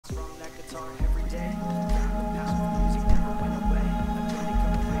New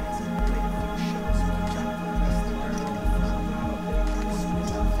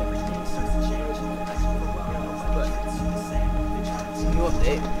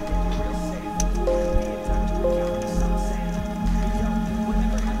update.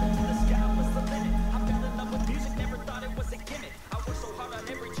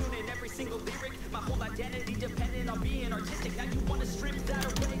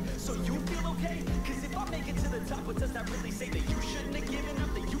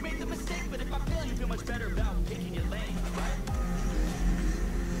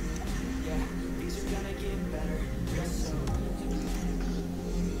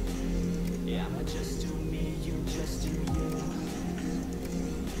 Just do me, you just do you.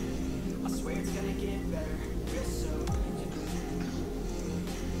 I swear it's gonna get better real soon.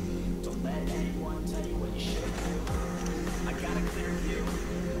 Don't let anyone tell you what you should do. I got a clear view.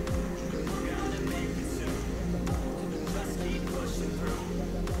 We're gonna make it soon. Just keep pushing through.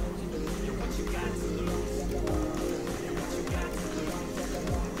 You're what you got to lose. You're what you got to lose.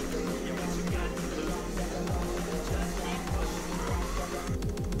 You're what you got to lose. Just keep pushing through.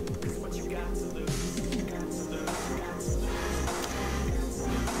 'Cause what you got to lose.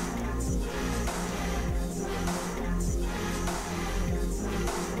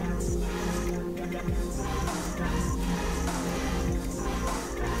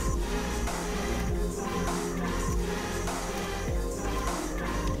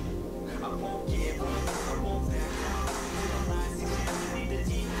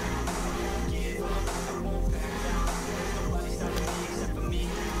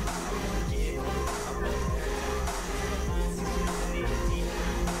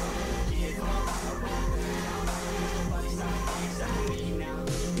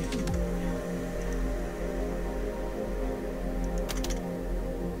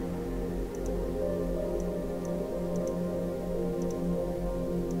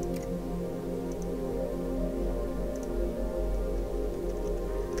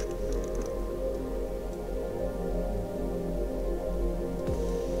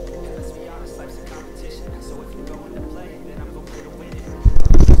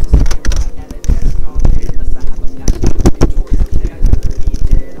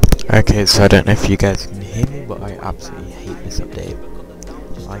 Okay, so I don't know if you guys can hear me, but I absolutely hate this update.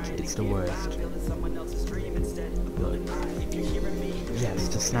 Like, it's the worst. But, yes,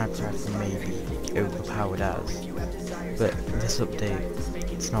 the sniper rifle may be overpowered as, but this update,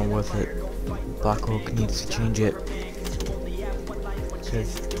 it's not worth it. Blackhawk needs to change it.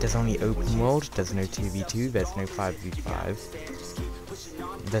 Because there's only open world, there's no 2v2, there's no 5v5,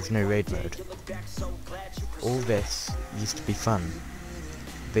 there's no raid mode. All this used to be fun.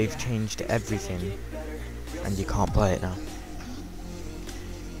 They've changed everything, and you can't play it now.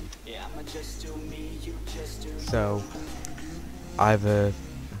 So, either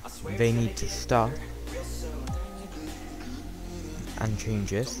they need to stop and change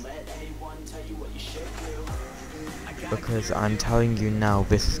this, because I'm telling you now,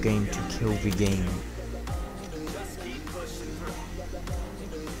 this is going to kill the game.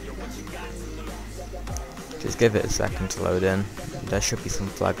 Just give it a second to load in. There should be some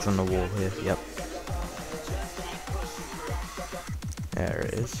flags on the wall here. Yep. There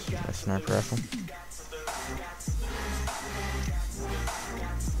it is. A sniper rifle.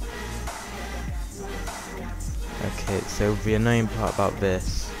 Okay, so the annoying part about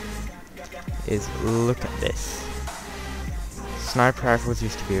this is, look at this. Sniper rifles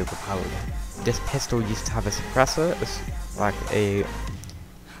used to be overpowered. This pistol used to have a suppressor, like a...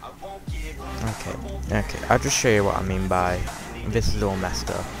 Okay, I'll just show you what I mean by this is all messed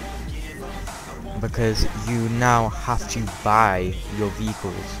up. Because you now have to buy your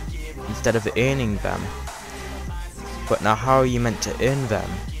vehicles instead of earning them. But now how are you meant to earn them?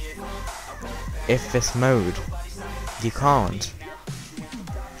 If this mode, you can't.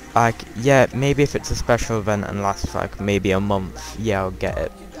 Like, yeah, maybe if it's a special event and lasts like maybe a month, yeah, I'll get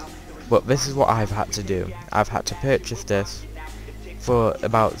it. But this is what I've had to do. I've had to purchase this for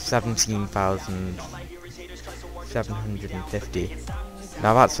about 17,750.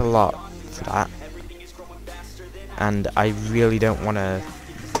 Now that's a lot for that, and I really don't want to,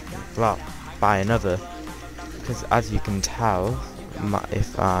 well, buy another, because as you can tell,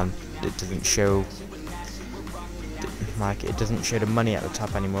 if it doesn't show, like, it doesn't show the money at the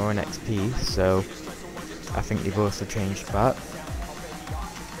top anymore in XP, so I think they've also changed that.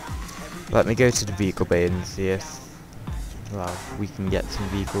 Let me go to the vehicle bay and see if, well, we can get some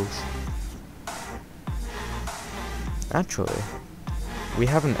vehicles. Actually, we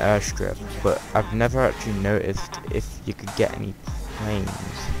have an airstrip, but I've never actually noticed if you could get any planes.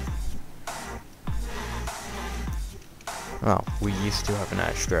 Well, we used to have an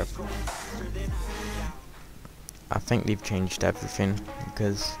airstrip. I think they've changed everything,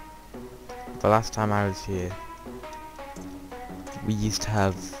 because the last time I was here, we used to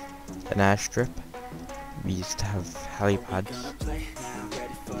have an airstrip, we used to have helipads,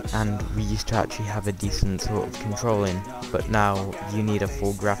 and we used to actually have a decent sort of controlling, but now you need a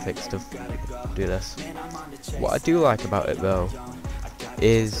full graphics to do this. What I do like about it though,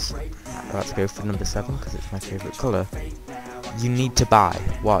 is, let's go for number 7 because it's my favourite colour, you need to buy,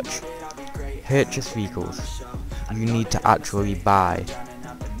 watch, purchase vehicles, you need to actually buy.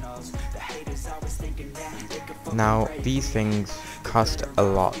 Now these things cost a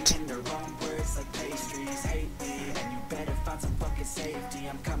lot.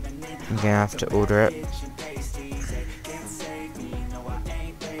 I'm gonna have to order it.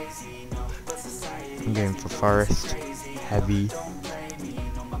 I'm going for forest, heavy.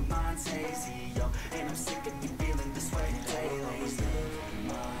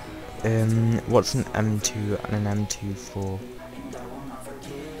 What's an M2 and an M2 for?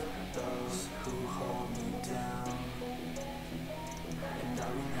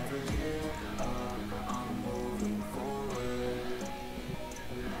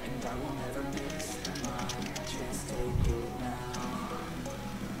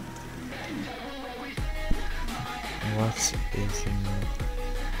 What is in there?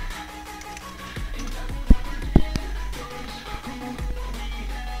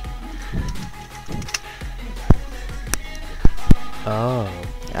 Oh,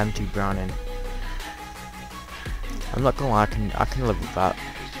 M2 Browning. I'm not gonna lie, I can live with that.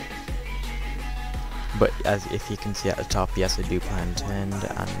 But as if you can see at the top, yes, I do play intend,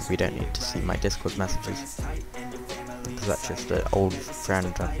 and we don't need to see my Discord messages because that's just an old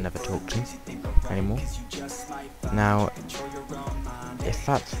friend I've never talked to anymore. Now, if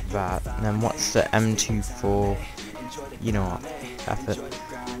that's that, then what's the M2 for? You know what? F it.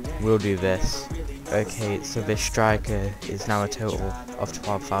 We'll do this. Okay, so this striker is now a total of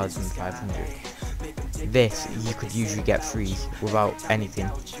 12,500. This you could usually get free without anything.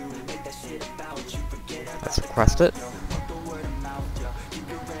 Let's request it.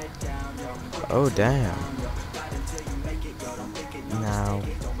 Oh damn. Now,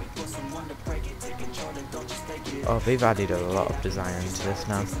 oh, they've added a lot of design into this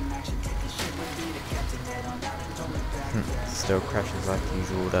now. Still crashes like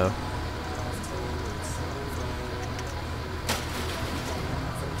usual though.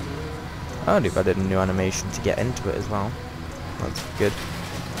 Oh, they've added a new animation to get into it as well. That's good.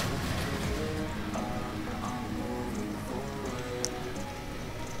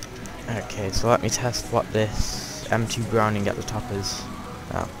 Okay, so let me test what this M2 Browning at the top is.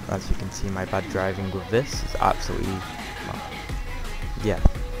 Well, as you can see, my bad driving with this is absolutely, well, yeah,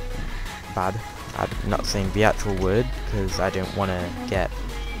 bad. I'm not saying the actual word, because I don't want to get,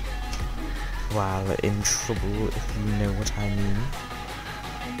 well, in trouble, if you know what I mean.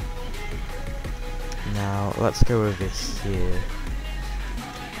 Now, let's go over here,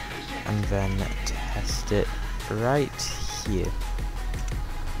 and then test it right here.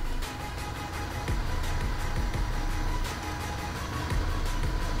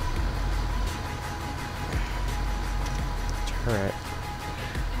 Turret.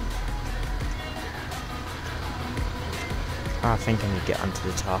 I think I need to get onto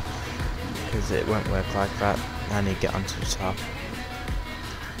the top, because it won't work like that. I need to get onto the top.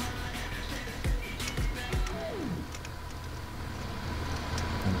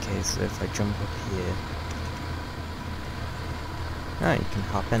 Okay, so if I jump up here, oh, you can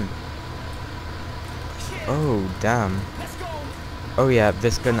hop in. Oh, damn. Oh yeah,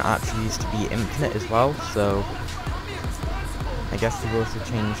 this gun actually used to be infinite as well, so I guess they've also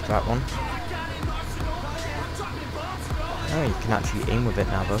changed that one. Oh, you can actually aim with it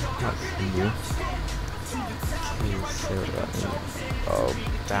now though, that's new. Okay, so let me, oh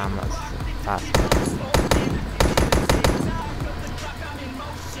damn, that's fast.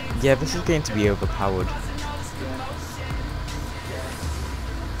 Yeah, this is going to be overpowered.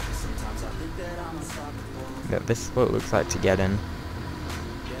 Yeah, this is what it looks like to get in.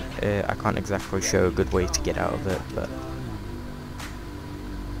 I can't exactly show a good way to get out of it, but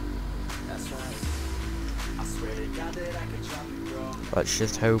let's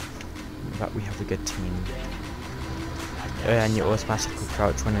just hope that we have a good team. And you automatically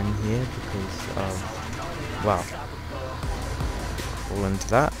crouch when in here because of, well, fall into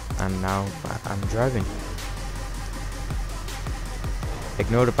that, and now I'm driving.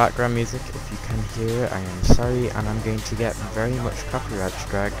 Ignore the background music if you can hear it, I am sorry, and I'm going to get very much copyright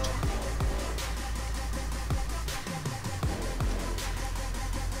striked.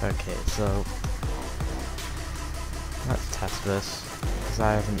 Okay, so let's test this, because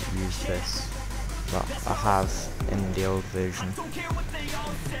I haven't used this. Well, I have in the old version.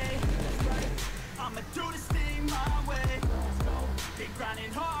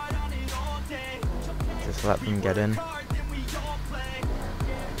 Just let them get in.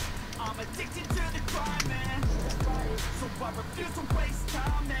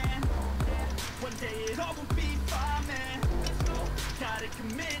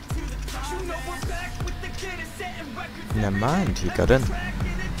 Never mind, he got in.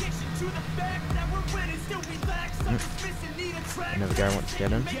 Another guy wants to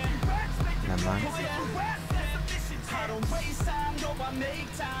get in. Never mind.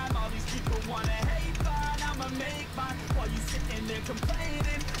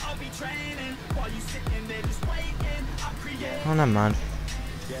 Oh, never mind.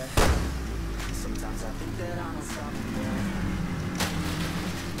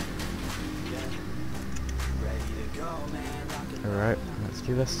 Alright, let's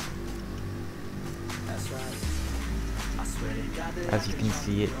do this. As you can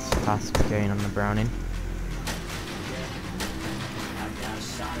see, it's fast going on the Browning.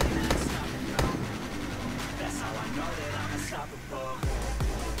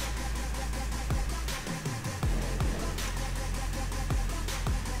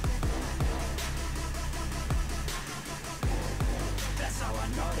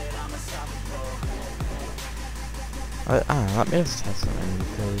 I don't know, let me just test something,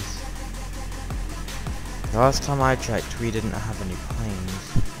 because the last time I checked we didn't have any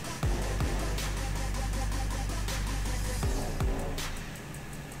planes.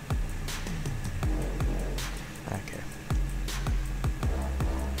 Okay.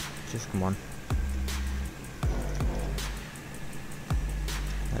 Just come on.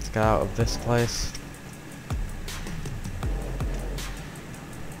 Let's get out of this place.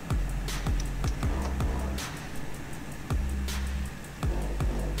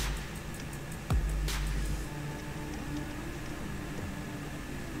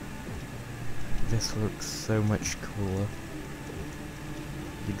 This looks so much cooler.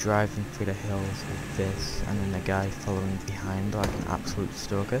 You're driving through the hills with this, and then a guy following behind like an absolute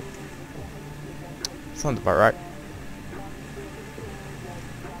stalker. Sounds about right.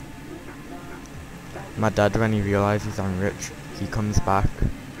 My dad, when he realises I'm rich, he comes back.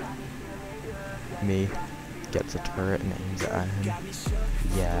 Me, gets a turret and aims it at him.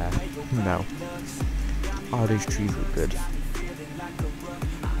 Yeah, no. Oh, these trees look good.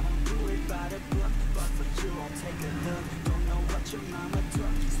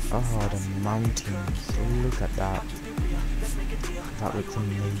 Oh, the mountains. Look at that. That looks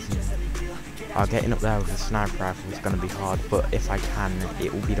amazing. Oh, getting up there with a sniper rifle is going to be hard, but if I can,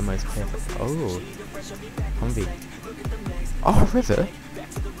 it will be the most perfect. Oh, Humvee. Oh, river.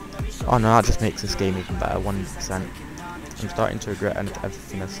 Oh no, that just makes this game even better, 100%. I'm starting to regret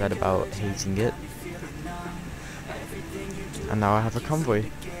everything I said about hating it. And now I have a convoy.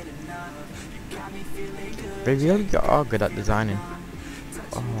 They really are good at designing.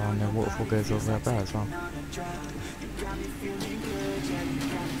 Oh, and the waterfall goes over there as well.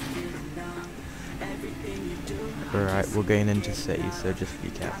 Alright, we're going into city, so just be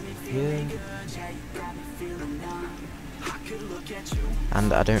careful here.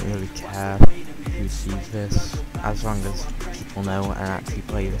 And I don't really care who sees this, as long as people know and actually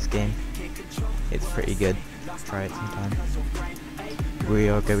play this game. It's pretty good. Try it sometime. We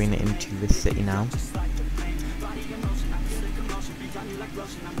are going into the city now.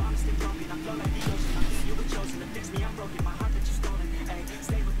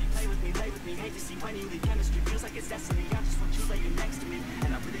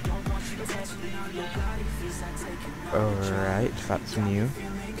 Alright, that's new.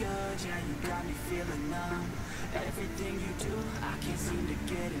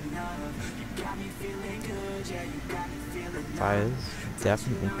 Fire's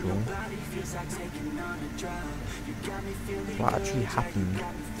definitely cool. What actually happened?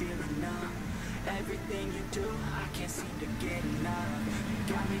 Everything you do, I can't seem to get enough.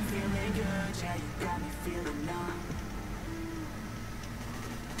 You got me feeling good, yeah, you got me feeling numb.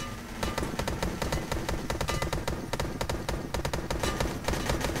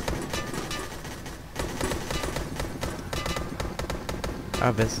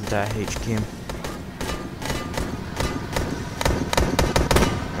 Oh, this is their HQ.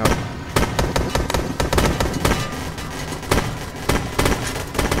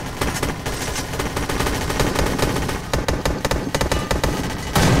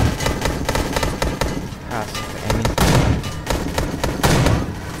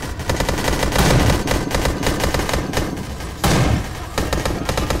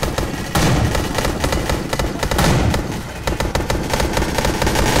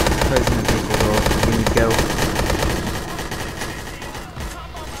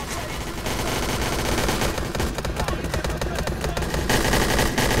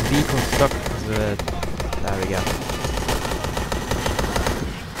 vehicle's stuck because of the... There we go.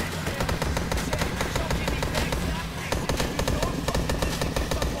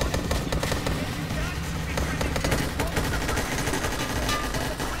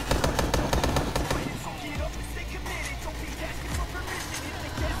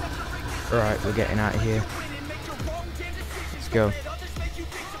 Alright, we're getting out of here. Let's go.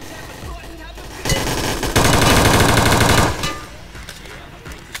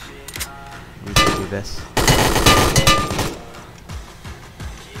 We can do this.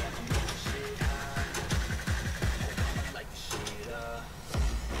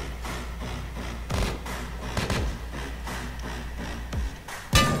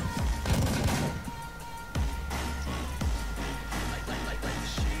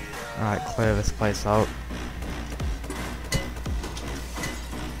 Alright, clear this place out.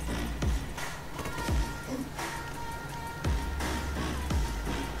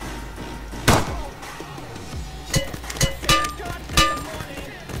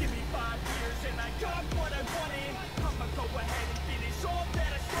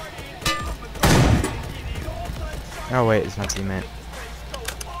 Oh wait, it's my teammate.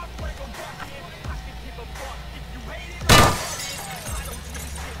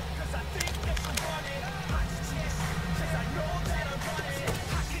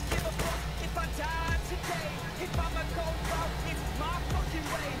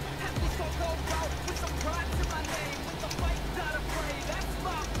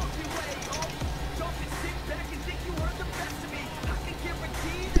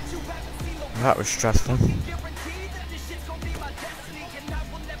 That was stressful.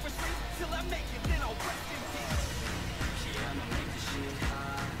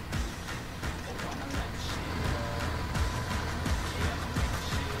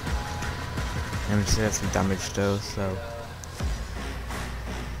 And we still have some damage though, so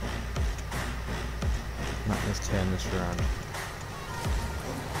let's turn this around.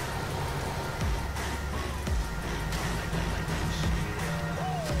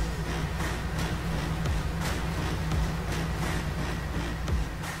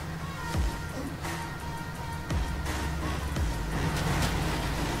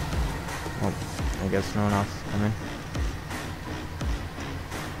 Well, I guess no one else is coming.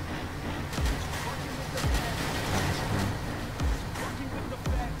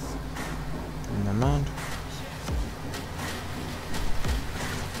 Never mind.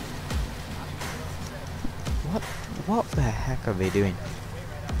 What the heck are they doing?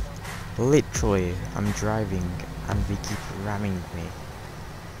 Literally, I'm driving and they keep ramming me.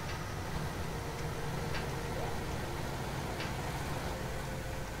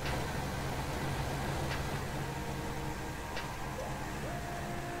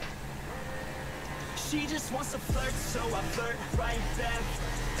 She just wants to flirt, so I flirt right back.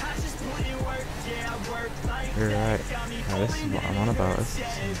 I just put in work, yeah, I work like You're that. right. Got me Now this is what I'm on about. This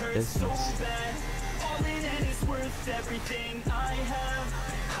yeah, it is hurts so business. bad. All in and it's worth everything I have.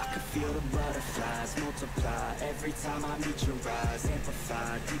 I could feel the butterflies multiply every time I meet your eyes.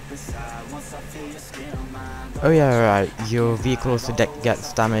 Amplify deep inside once I feel your skin on mine. Oh yeah, right. Your vehicle also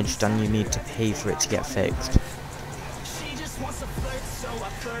gets damaged and you need to pay for it to get fixed. She just wants to flirt, so I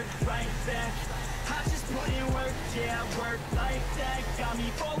flirt right back. I just put in work, yeah, I work like that. Got me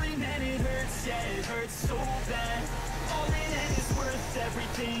falling and it hurts, yeah, it hurts so bad. All in and it's worth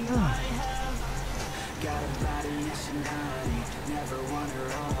everything I have. Got a body and she naughty, never want her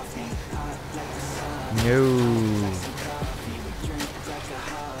off me. Hot like the sun. No. Like some coffee, we drink like a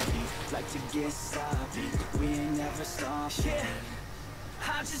hobby. Like to get sloppy, we ain't never stop. Yeah,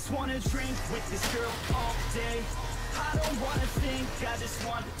 I just wanna drink with this girl all day. I don't wanna think, I just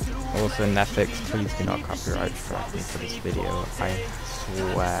want to. Also, Netflix, please do not copyright strike me for this video. I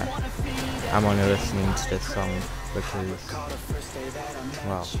swear. I'm only listening to this song because,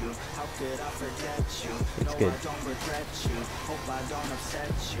 well, it's good.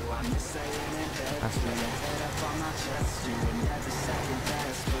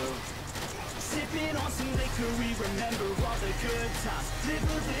 Sipping on some liquor, we remember all the good times. Live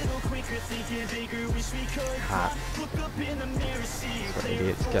a little quicker, thinking bigger, wish we could. Look up in the mirror, see What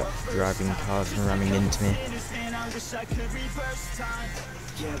idiots get driving cars and ramming into me. and I wish I could reverse time.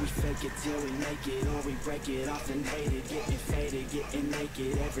 Yeah, we fake it till we make it, or we break it, often hate it. Getting faded, getting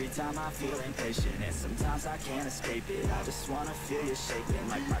naked, every time I feel impatient. And sometimes I can't escape it, I just wanna feel you shaking.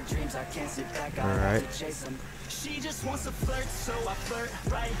 Like my dreams, I can't sit back, I have to chase them. She just wants to flirt, so I flirt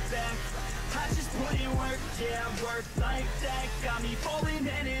right back. I just put in work, yeah, I work like that. Got me falling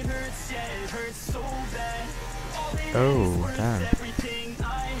and it hurts, yeah, it hurts so bad. All in Oh, damn. everything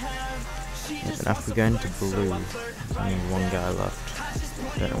I have. She just And after going to blue, there's only one guy left. I just put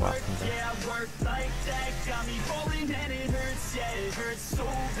Don't know what happened there. Yeah, work like that got me falling and it hurts, yeah, it hurts so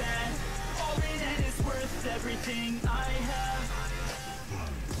bad. All in and it's worth everything I have.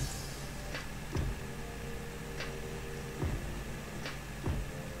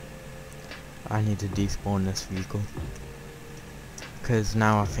 I need to despawn this vehicle. Because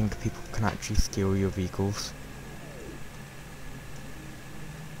now I think people can actually steal your vehicles.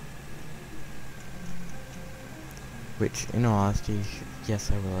 Which, in all honesty,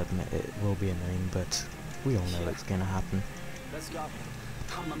 yes, I will admit it will be annoying, but we all know it's gonna happen. Let's go.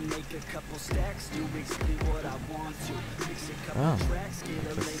 I'ma make a couple stacks, do exactly what I want to. Mix a couple Oh, tracks, get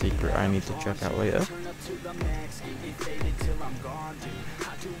that's a a lady secret I that need to wants check out you. later. Turn up to the max, get me faded till I'm gone, dude.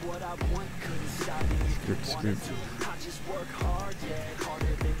 I do what I want, couldn't stop me if you wanted to. I just work hard, yeah,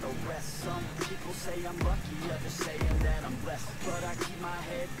 harder than the rest. Some people say I'm lucky, others saying that I'm blessed. But I keep my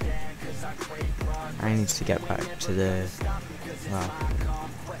head down, cause I crave progress. I need to get back to the... well,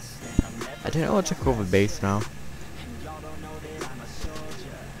 I don't know what to call the base now.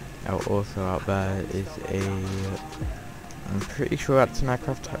 Oh, also out there is a... I'm pretty sure that's an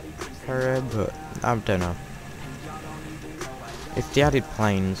aircraft carrier, but I don't know. If they added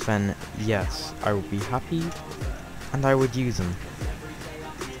planes, then yes, I would be happy, and I would use them.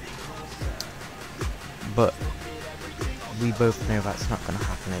 But we both know that's not going to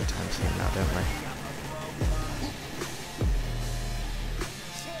happen anytime soon now, don't we?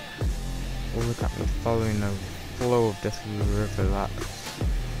 We'll look at the following the flow of this river.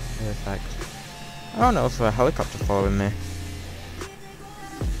 That's perfect. Oh, and also a helicopter following me.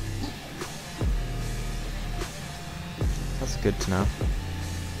 That's good to know.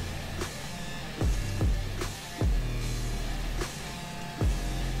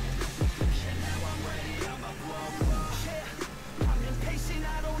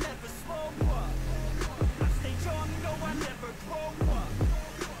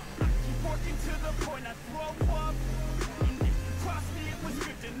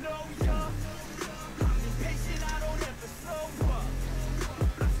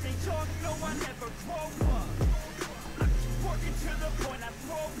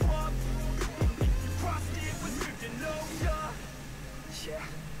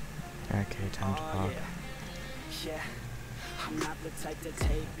 Okay, time to park. Yeah, I'm not the type to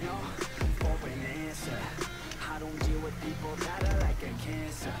take no for an answer. I don't deal with people that are like a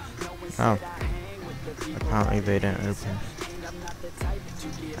cancer. No one said I hang with the people. Apparently they don't open.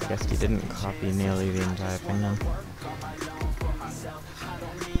 I guess he didn't copy nearly the entire thing then.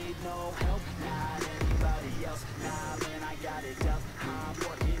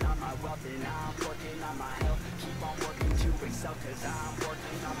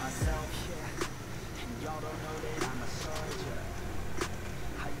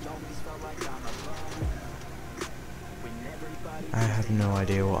 I have no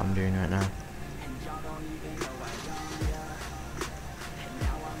idea what I'm doing right now.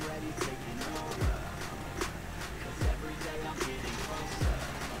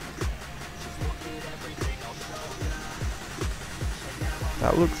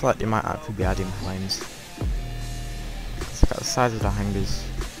 That looks like they might actually be adding planes. Look at the size of the hangars.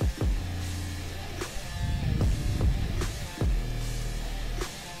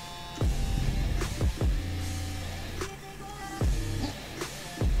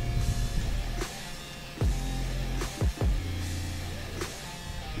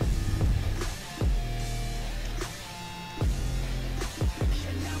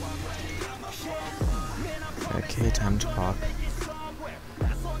 Okay, time to park.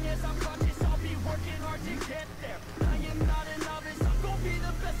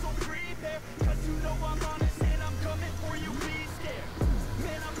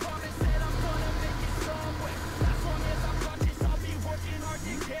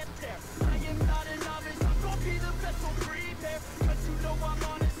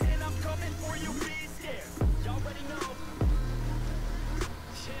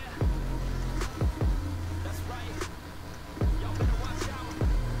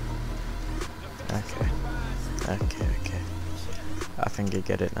 Okay. I think I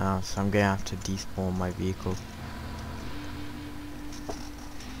get it now, so I'm gonna have to despawn my vehicle.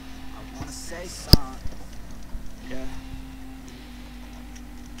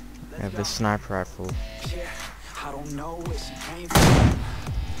 I have the sniper rifle.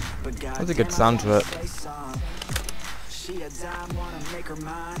 That's a good sound to it.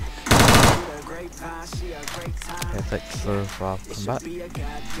 Perfect for combat.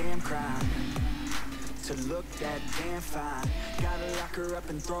 to look that damn fine. Gotta lock her up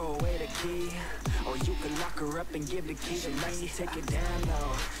and throw away the key, or you can lock her up and give the key to me. Take it down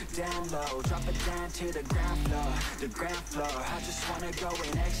low, drop it down to the ground floor, the ground floor. I just wanna go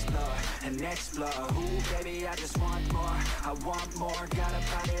and explore. Ooh, baby, I just want more, I want more. Got a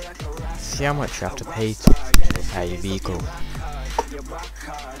body like a rock. See how much you have to pay to repair your vehicle.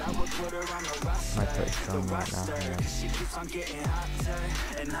 My foot is strong right now.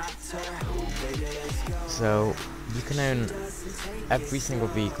 So you can own every single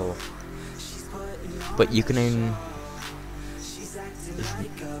vehicle, but you can own,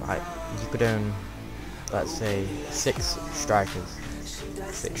 like, you could own, let's say, 6 strikers,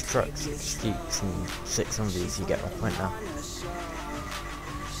 6 trucks, 6 jeeps, and 6 Humvees. You get my point now.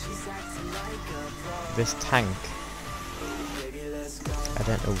 This tank, I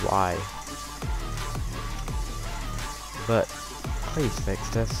don't know why, but please fix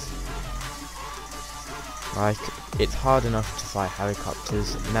this. Like, it's hard enough to fly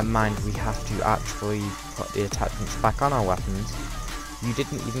helicopters, never mind we have to actually put the attachments back on our weapons. You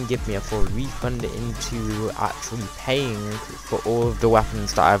didn't even give me a full refund into actually paying for all of the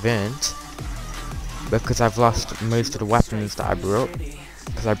weapons that I've earned, because I've lost most of the weapons that I brought,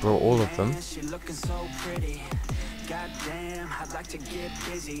 because I brought all of them.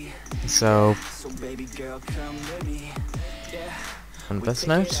 So, on this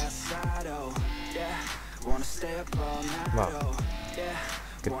note, well,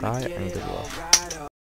 goodbye and good luck.